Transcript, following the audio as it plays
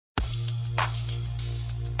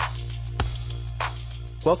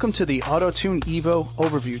Welcome to the AutoTune Evo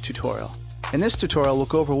overview tutorial. In this tutorial, we'll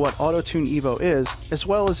go over what AutoTune Evo is, as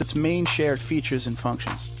well as its main shared features and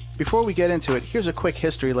functions. Before we get into it, here's a quick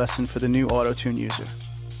history lesson for the new AutoTune user.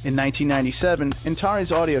 In 1997,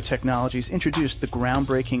 Antares Audio Technologies introduced the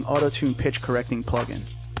groundbreaking AutoTune pitch correcting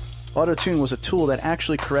plugin. AutoTune was a tool that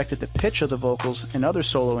actually corrected the pitch of the vocals and other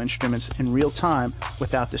solo instruments in real time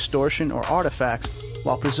without distortion or artifacts,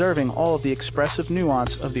 while preserving all of the expressive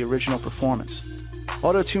nuance of the original performance.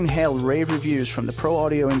 AutoTune hailed rave reviews from the pro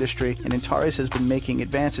audio industry, and Antares has been making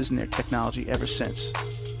advances in their technology ever since.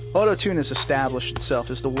 AutoTune has established itself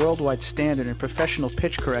as the worldwide standard in professional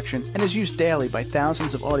pitch correction and is used daily by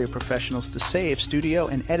thousands of audio professionals to save studio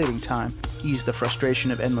and editing time, ease the frustration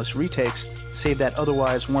of endless retakes, save that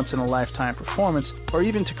otherwise once-in-a-lifetime performance, or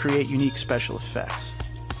even to create unique special effects.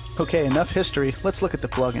 Okay, enough history, let's look at the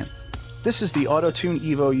plugin. This is the AutoTune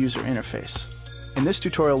Evo user interface. In this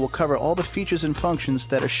tutorial, we'll cover all the features and functions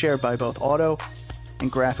that are shared by both auto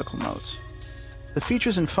and graphical modes. The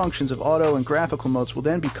features and functions of auto and graphical modes will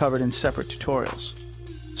then be covered in separate tutorials.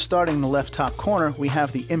 Starting in the left top corner, we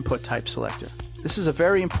have the input type selector. This is a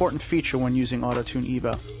very important feature when using AutoTune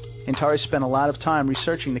Evo. Antares spent a lot of time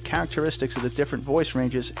researching the characteristics of the different voice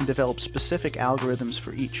ranges and developed specific algorithms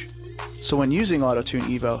for each. So when using AutoTune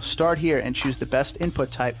Evo, start here and choose the best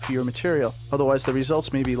input type for your material, otherwise the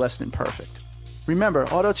results may be less than perfect. Remember,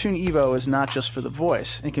 AutoTune Evo is not just for the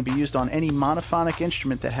voice, and can be used on any monophonic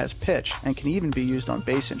instrument that has pitch, and can even be used on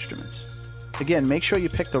bass instruments. Again, make sure you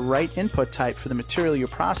pick the right input type for the material you're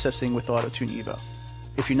processing with AutoTune Evo.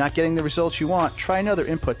 If you're not getting the results you want, try another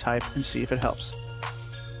input type and see if it helps.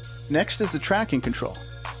 Next is the tracking control.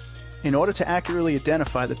 In order to accurately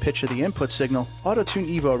identify the pitch of the input signal, AutoTune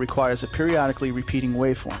Evo requires a periodically repeating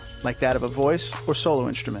waveform, like that of a voice or solo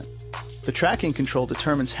instrument. The tracking control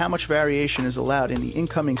determines how much variation is allowed in the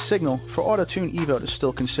incoming signal for AutoTune Evo to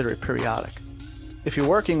still consider it periodic. If you're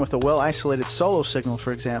working with a well-isolated solo signal,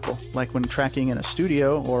 for example, like when tracking in a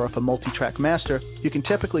studio or off a multi-track master, you can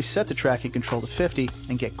typically set the tracking control to 50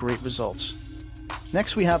 and get great results.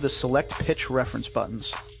 Next, we have the Select Pitch reference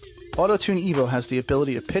buttons. AutoTune Evo has the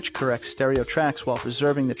ability to pitch correct stereo tracks while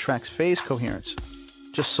preserving the track's phase coherence.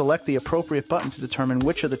 Just select the appropriate button to determine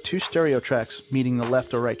which of the two stereo tracks, meaning the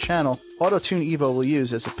left or right channel, AutoTune Evo will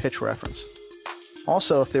use as a pitch reference.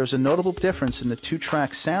 Also, if there's a notable difference in the two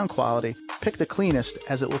track sound quality, pick the cleanest,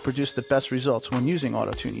 as it will produce the best results when using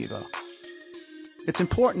AutoTune Evo. It's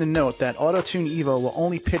important to note that AutoTune Evo will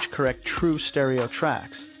only pitch correct true stereo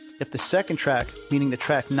tracks. If the second track, meaning the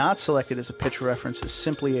track not selected as a pitch reference, is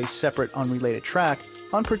simply a separate unrelated track,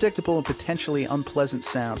 unpredictable and potentially unpleasant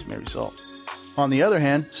sounds may result. On the other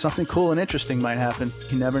hand, something cool and interesting might happen,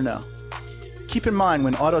 you never know. Keep in mind,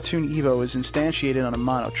 when AutoTune Evo is instantiated on a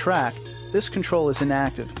mono track, this control is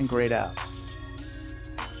inactive and grayed out.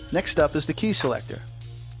 Next up is the key selector.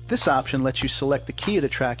 This option lets you select the key of the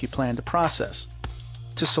track you plan to process.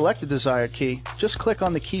 To select the desired key, just click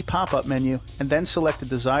on the key pop-up menu and then select the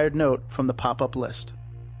desired note from the pop-up list.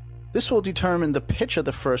 This will determine the pitch of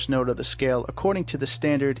the first note of the scale according to the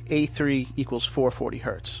standard A3 equals 440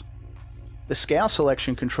 Hz. The scale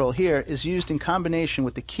selection control here is used in combination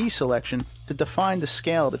with the key selection to define the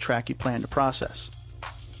scale of the track you plan to process.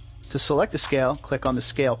 To select a scale, click on the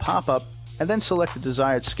scale pop-up and then select the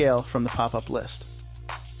desired scale from the pop-up list.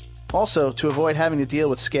 Also, to avoid having to deal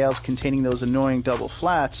with scales containing those annoying double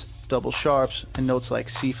flats, double sharps, and notes like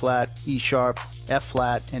C flat, E sharp, F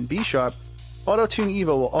flat, and B sharp, AutoTune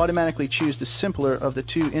Evo will automatically choose the simpler of the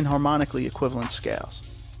two inharmonically equivalent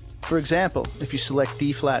scales. For example, if you select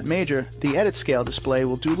D flat major, the edit scale display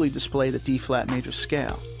will duly display the D flat major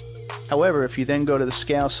scale. However, if you then go to the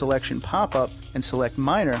scale selection pop-up and select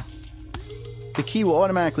minor, the key will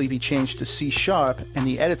automatically be changed to C sharp, and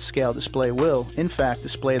the edit scale display will, in fact,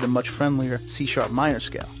 display the much friendlier C sharp minor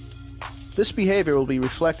scale. This behavior will be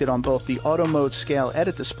reflected on both the auto mode scale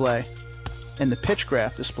edit display and the pitch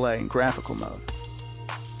graph display in graphical mode.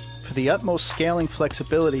 For the utmost scaling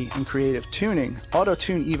flexibility and creative tuning,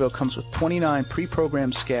 AutoTune Evo comes with 29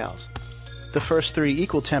 pre-programmed scales. The first three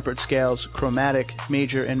equal tempered scales, chromatic,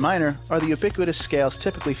 major, and minor, are the ubiquitous scales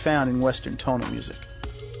typically found in Western tonal music.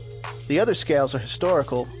 The other scales are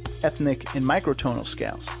historical, ethnic, and microtonal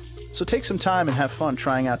scales, so take some time and have fun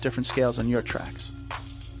trying out different scales on your tracks.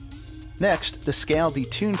 Next, the scale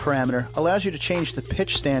detune parameter allows you to change the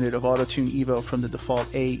pitch standard of AutoTune Evo from the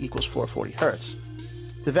default A equals 440 Hz.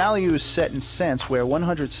 The value is set in cents, where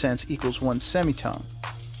 100 cents equals 1 semitone.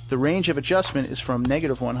 The range of adjustment is from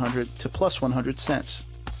 -100 to +100 cents.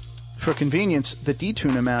 For convenience, the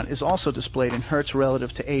detune amount is also displayed in Hertz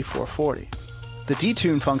relative to A440. The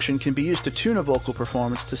detune function can be used to tune a vocal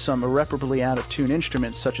performance to some irreparably out-of-tune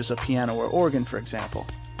instruments such as a piano or organ, for example,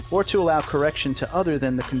 or to allow correction to other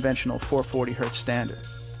than the conventional 440 Hz standard.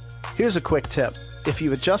 Here's a quick tip. If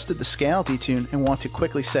you've adjusted the scale detune and want to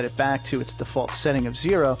quickly set it back to its default setting of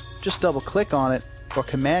 0, just double-click on it, or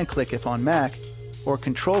command-click if on Mac, or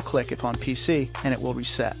control-click if on PC, and it will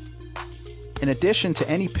reset. In addition to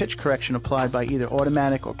any pitch correction applied by either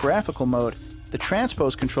automatic or graphical mode, the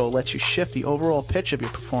transpose control lets you shift the overall pitch of your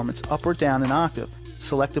performance up or down an octave,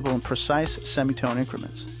 selectable in precise semitone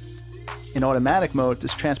increments. In automatic mode,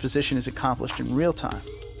 this transposition is accomplished in real time.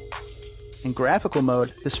 In graphical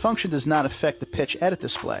mode, this function does not affect the pitch edit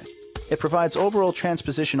display. It provides overall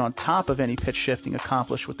transposition on top of any pitch shifting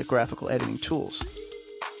accomplished with the graphical editing tools.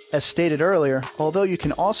 As stated earlier, although you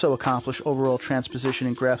can also accomplish overall transposition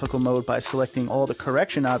in graphical mode by selecting all the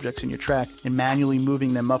correction objects in your track and manually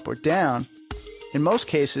moving them up or down, in most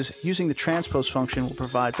cases, using the transpose function will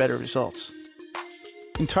provide better results.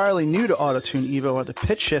 Entirely new to AutoTune Evo are the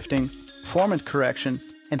pitch shifting, formant correction,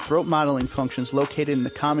 and throat modeling functions located in the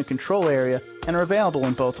common control area and are available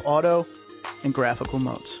in both auto and graphical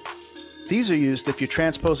modes. These are used if you're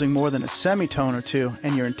transposing more than a semitone or two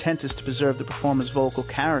and your intent is to preserve the performer's vocal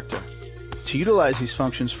character. To utilize these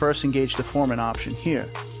functions, first engage the formant option here.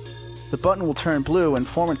 The button will turn blue when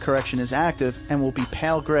formant correction is active and will be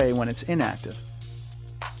pale gray when it's inactive.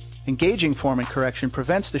 Engaging formant correction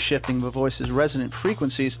prevents the shifting of a voice's resonant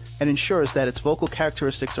frequencies and ensures that its vocal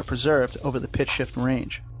characteristics are preserved over the pitch shift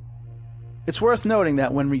range. It's worth noting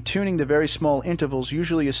that when retuning the very small intervals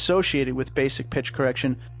usually associated with basic pitch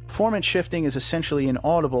correction, formant shifting is essentially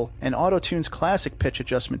inaudible, and AutoTune's classic pitch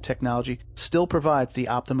adjustment technology still provides the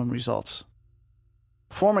optimum results.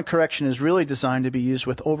 Formant correction is really designed to be used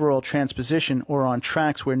with overall transposition or on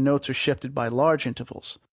tracks where notes are shifted by large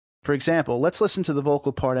intervals. For example, let's listen to the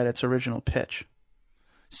vocal part at its original pitch.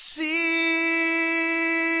 See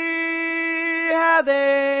how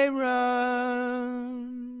they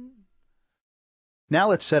run. Now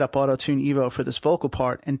let's set up AutoTune Evo for this vocal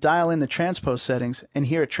part and dial in the transpose settings and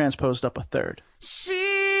hear it transposed up a third. See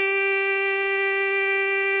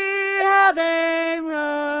how they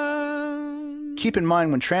run. Keep in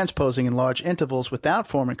mind when transposing in large intervals without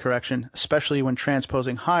formant correction, especially when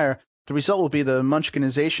transposing higher, the result will be the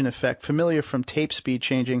Munchkinization effect familiar from tape speed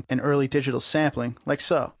changing and early digital sampling, like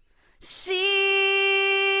so. See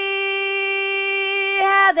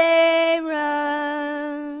how they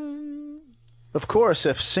run. Of course,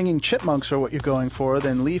 if singing chipmunks are what you're going for,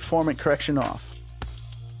 then leave formant correction off.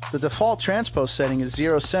 The default transpose setting is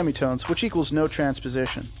 0 semitones, which equals no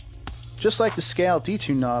transposition. Just like the scale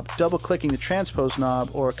detune knob, double-clicking the transpose knob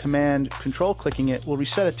or command-control-clicking it will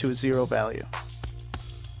reset it to a 0 value.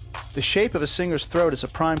 The shape of a singer's throat is a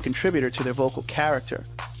prime contributor to their vocal character.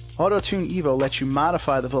 AutoTune Evo lets you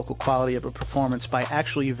modify the vocal quality of a performance by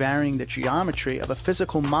actually varying the geometry of a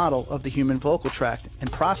physical model of the human vocal tract and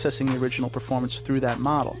processing the original performance through that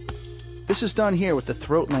model. This is done here with the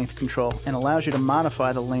throat length control and allows you to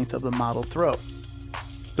modify the length of the modeled throat.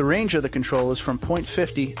 The range of the control is from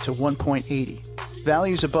 0.50 to 1.80.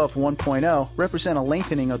 Values above 1.0 represent a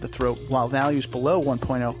lengthening of the throat, while values below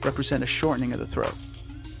 1.0 represent a shortening of the throat.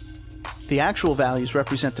 The actual values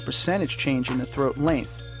represent the percentage change in the throat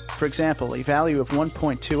length. For example, a value of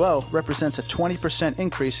 1.20 represents a 20%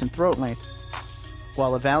 increase in throat length,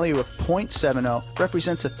 while a value of 0.70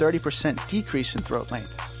 represents a 30% decrease in throat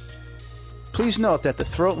length. Please note that the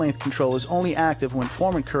throat length control is only active when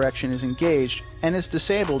formant correction is engaged and is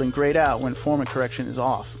disabled and grayed out when formant correction is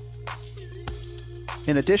off.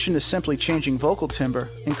 In addition to simply changing vocal timbre,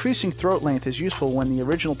 increasing throat length is useful when the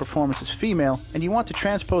original performance is female and you want to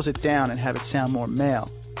transpose it down and have it sound more male.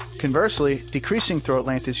 Conversely, decreasing throat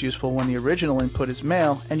length is useful when the original input is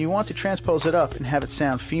male and you want to transpose it up and have it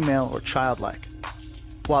sound female or childlike.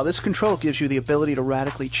 While this control gives you the ability to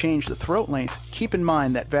radically change the throat length, keep in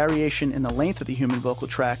mind that variation in the length of the human vocal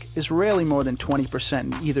tract is rarely more than 20%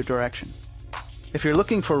 in either direction. If you're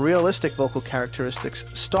looking for realistic vocal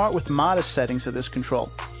characteristics, start with modest settings of this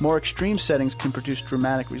control. More extreme settings can produce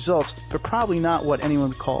dramatic results, but probably not what anyone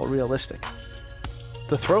would call realistic.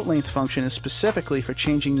 The throat length function is specifically for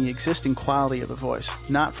changing the existing quality of a voice,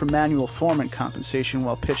 not for manual formant compensation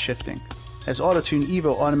while pitch shifting, as AutoTune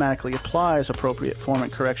Evo automatically applies appropriate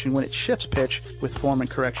formant correction when it shifts pitch with formant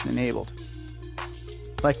correction enabled.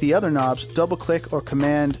 Like the other knobs, double-click or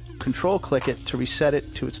command-control-click it to reset it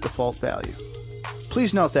to its default value.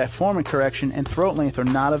 Please note that formant correction and throat length are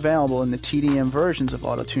not available in the TDM versions of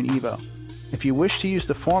AutoTune Evo. If you wish to use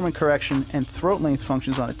the formant correction and throat length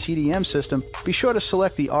functions on a TDM system, be sure to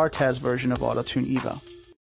select the RTAS version of AutoTune Evo.